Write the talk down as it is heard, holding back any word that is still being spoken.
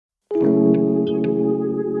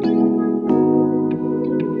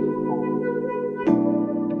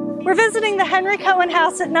We're visiting the Henry Cohen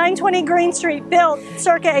house at 920 Green Street, built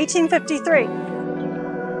circa 1853.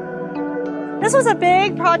 This was a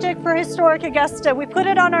big project for historic Augusta. We put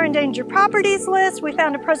it on our endangered properties list. We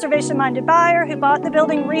found a preservation-minded buyer who bought the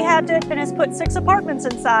building, rehabbed it, and has put 6 apartments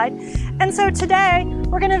inside. And so today,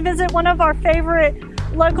 we're going to visit one of our favorite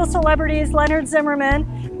local celebrities, Leonard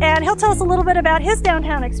Zimmerman, and he'll tell us a little bit about his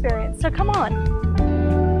downtown experience. So come on.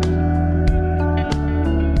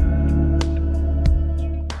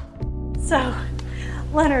 So,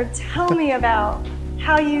 Leonard, tell me about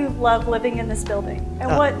how you love living in this building and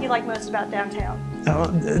what you like most about downtown.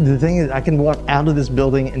 The thing is, I can walk out of this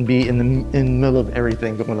building and be in the middle of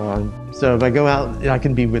everything going on. So if I go out, I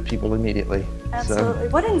can be with people immediately. Absolutely.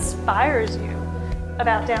 What inspires you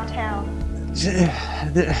about downtown?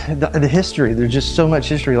 The history. There's just so much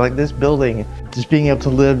history. Like this building, just being able to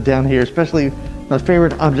live down here, especially my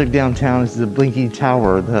favorite object downtown is the Blinky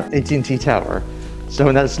Tower, the AT&T Tower. So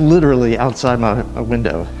that's literally outside my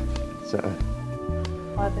window. So.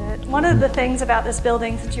 Love it. One of the things about this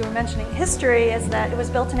building, since you were mentioning history, is that it was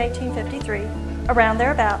built in 1853, around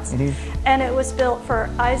thereabouts, and it was built for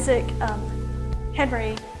Isaac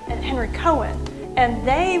Henry and Henry Cohen, and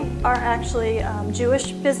they are actually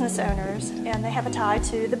Jewish business owners, and they have a tie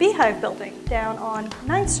to the Beehive building down on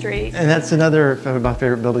 9th Street. And that's another of my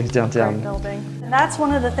favorite buildings downtown. Great building. And that's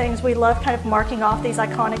one of the things we love, kind of marking off these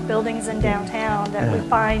iconic buildings in downtown, that we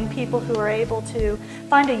find people who are able to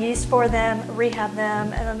find a use for them, rehab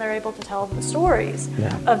them, and then they're able to tell the stories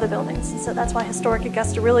of the buildings. And so that's why Historic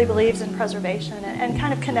Augusta really believes in preservation and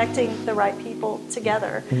kind of connecting the right people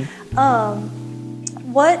together.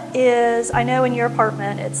 What is, I know in your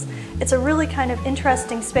apartment, it's a really kind of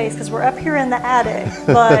interesting space because we're up here in the attic,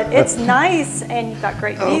 but it's nice and you've got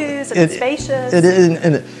great views and it's spacious. It is,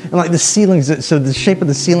 and like the ceilings, so the shape of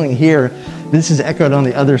the ceiling here, this is echoed on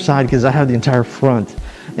the other side because I have the entire front.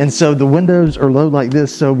 And so the windows are low like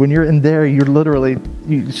this, so when you're in there, you're literally,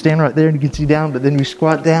 you stand right there and you can see down, but then you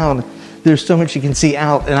squat down, there's so much you can see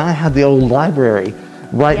out. And I have the old library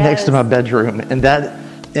right next to my bedroom,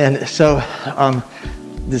 and so,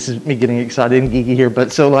 this is me getting excited and geeky here,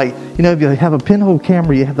 but so like, you know, if you have a pinhole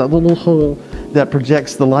camera, you have that little hole that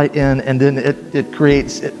projects the light in, and then it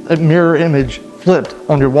creates a mirror image flipped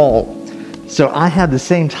on your wall. So I have the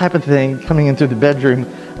same type of thing coming in through the bedroom.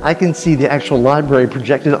 I can see the actual library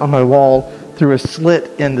projected on my wall through a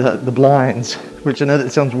slit in the blinds, which I know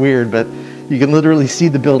that sounds weird, but you can literally see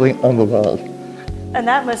the building on the wall. And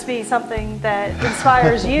that must be something that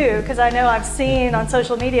inspires you, because I know I've seen on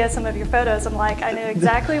social media some of your photos. I'm like, I know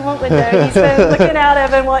exactly what window he's been looking out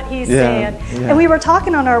of and what he's seeing. And we were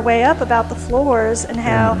talking on our way up about the floors and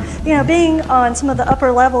how, you know, being on some of the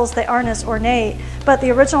upper levels, they aren't as ornate, but the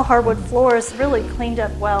original hardwood floors really cleaned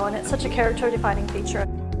up well, and it's such a character-defining feature.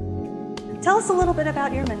 Tell us a little bit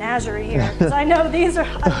about your menagerie here, because I know these are,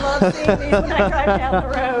 I love seeing these when I drive down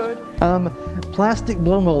the road. Plastic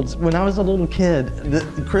blow molds. When I was a little kid,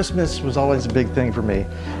 Christmas was always a big thing for me.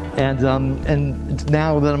 And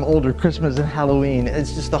now that I'm older, Christmas and Halloween,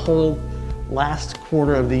 it's just the whole last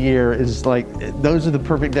quarter of the year is like, those are the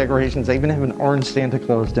perfect decorations. I even have an orange Santa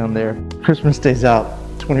Claus down there. Christmas stays out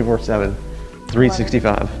 24/7,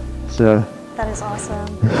 365. So. That is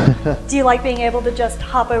awesome. Do you like being able to just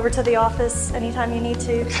hop over to the office anytime you need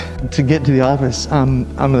to? To get to the office, I'm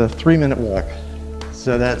a 3-minute walk.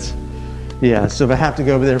 So that's, yeah, so if I have to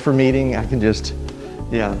go over there for a meeting, I can just,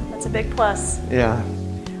 That's a big plus. Yeah.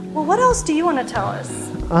 Well, what else do you want to tell us?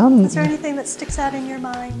 Is there anything that sticks out in your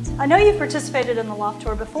mind? I know you've participated in the loft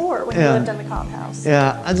tour before when you lived in the Cobb house.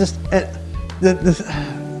 Yeah, I just,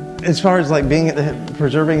 as far as like being at the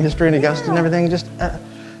preserving history in Augusta and everything, just,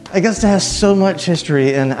 Augusta has so much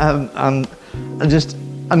history, and I'm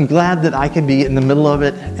glad that I can be in the middle of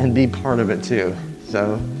it and be part of it too.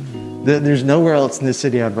 So there's nowhere else in this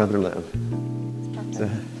city I'd rather live.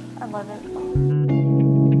 Perfect. I love it.